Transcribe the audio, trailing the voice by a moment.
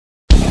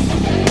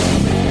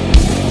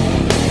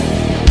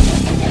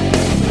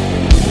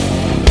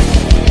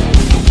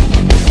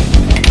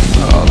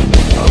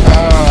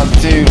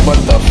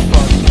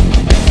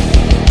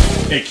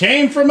It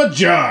came from a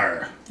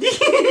jar.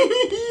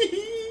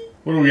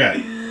 What do we got?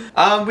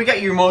 We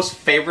got your most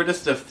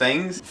favoritist of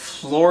things.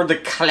 Flor de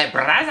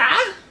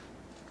calabresa.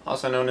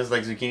 Also known as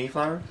like zucchini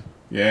flowers.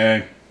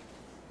 Yay.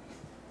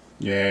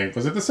 Yay.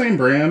 Was it the same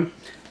brand?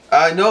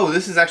 No,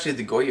 this is actually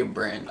the Goya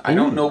brand. I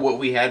don't know what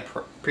we had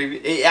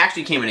previous. It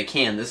actually came in a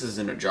can. This is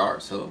in a jar,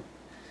 so.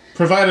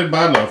 Provided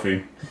by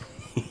Lofi.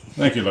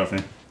 Thank you,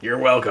 Lofi. You're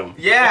welcome.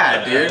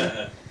 Yeah,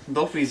 dude.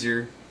 Lofi's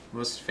your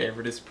most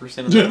favoritist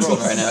person in the world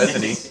right now,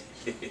 isn't he?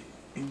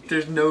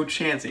 There's no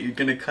chance that you're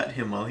gonna cut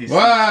him while he's.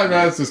 Well,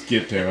 let's just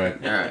get to it.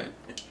 Alright.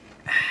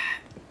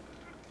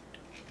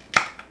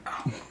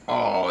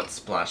 Oh, it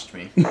splashed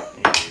me.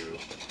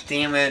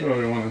 Damn it. Oh,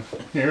 we want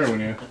to hear when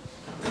you.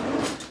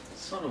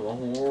 Son of a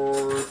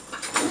whore.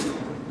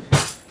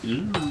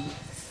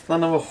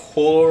 Son of a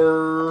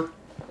whore.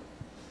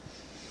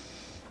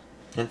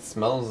 It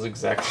smells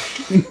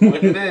exactly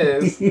what it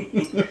is.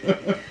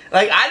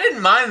 Like, I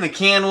didn't mind the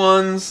canned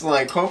ones.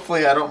 Like,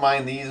 hopefully I don't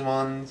mind these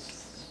ones.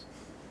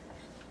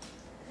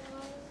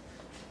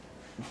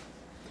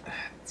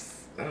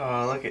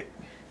 Oh, look at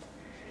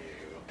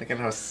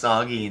how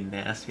soggy and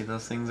nasty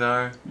those things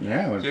are.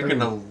 Yeah, you're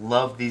gonna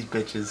love these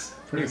bitches.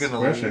 You're gonna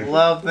squishy.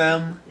 love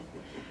them.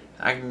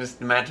 I can just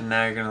imagine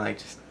now you're gonna like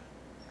just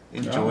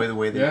enjoy the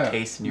way they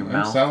taste in your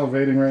mouth. I'm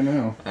salivating right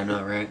now. I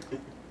know, right?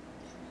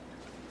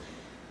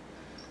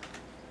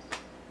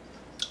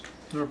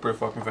 They're pretty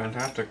fucking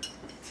fantastic.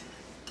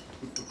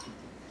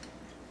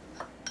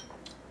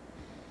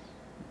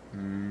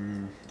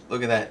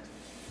 Look at that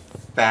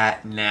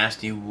fat,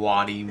 nasty,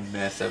 waddy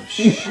mess of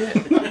shit.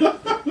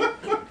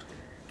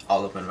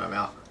 All up in my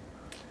mouth.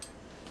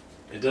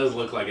 It does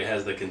look like it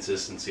has the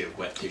consistency of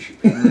wet tissue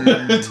paper.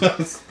 It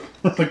does.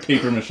 Like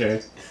paper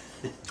mache.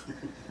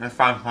 That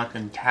sounds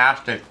fucking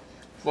tastic.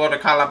 Flor de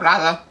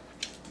calabresa.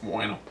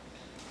 Bueno.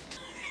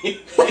 I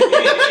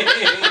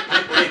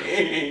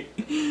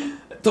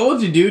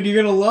told you, dude,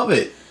 you're gonna love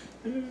it.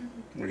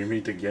 We're gonna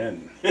meet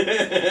again.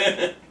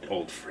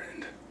 Old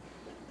friend.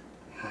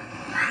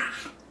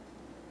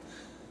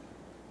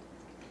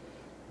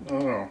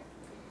 Oh.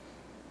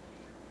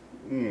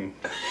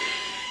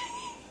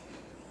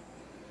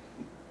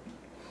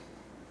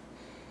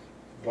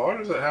 Why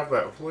does it have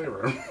that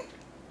flavor?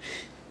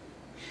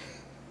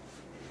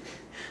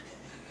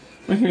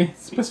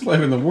 It's the best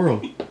flavor in the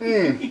world.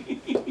 It's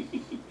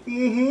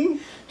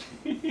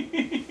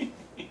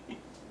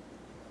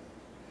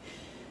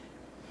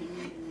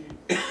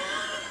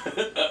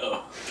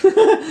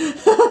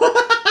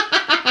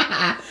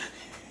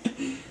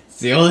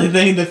the only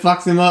thing that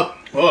fucks him up.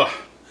 Ugh.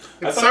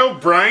 It's so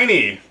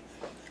briny.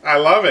 I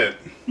love it.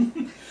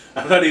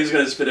 I thought he was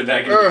gonna spit it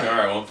back in the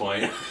jar at one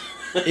point.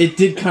 It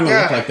did kind of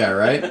look like that,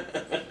 right?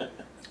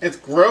 It's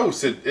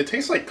gross. It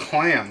tastes like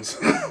clams.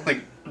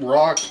 Like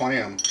raw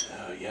clam.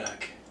 Oh,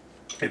 yuck.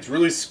 It's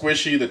really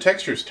squishy. The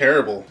texture's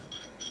terrible.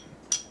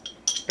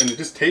 And it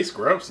just tastes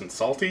gross and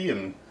salty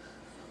and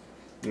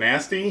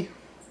nasty.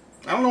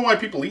 I don't know why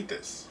people eat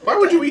this. Why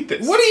would you eat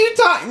this? What are you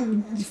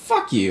talking?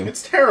 Fuck you.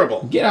 It's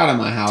terrible. Get out of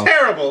my house.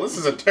 Terrible. This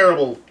is a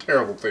terrible,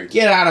 terrible thing.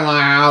 Get out of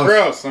my house.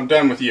 Gross. I'm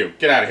done with you.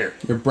 Get out of here.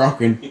 You're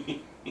broken.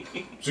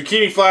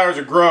 Zucchini flowers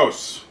are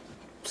gross.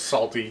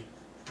 Salty,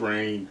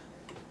 brainy,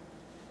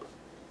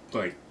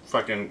 like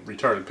fucking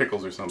retarded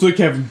pickles or It's something. like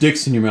having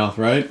dicks in your mouth,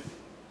 right?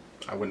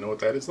 I wouldn't know what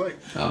that is like.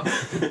 Oh.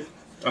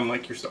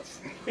 Unlike your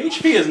stuff.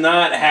 HP is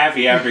not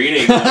happy after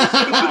eating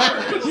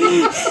those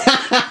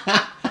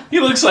flowers. He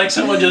looks like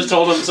someone just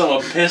told him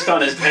someone pissed on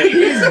his teddy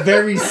bear. He's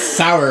very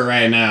sour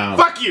right now.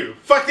 Fuck you!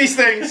 Fuck these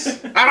things!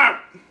 I'm out!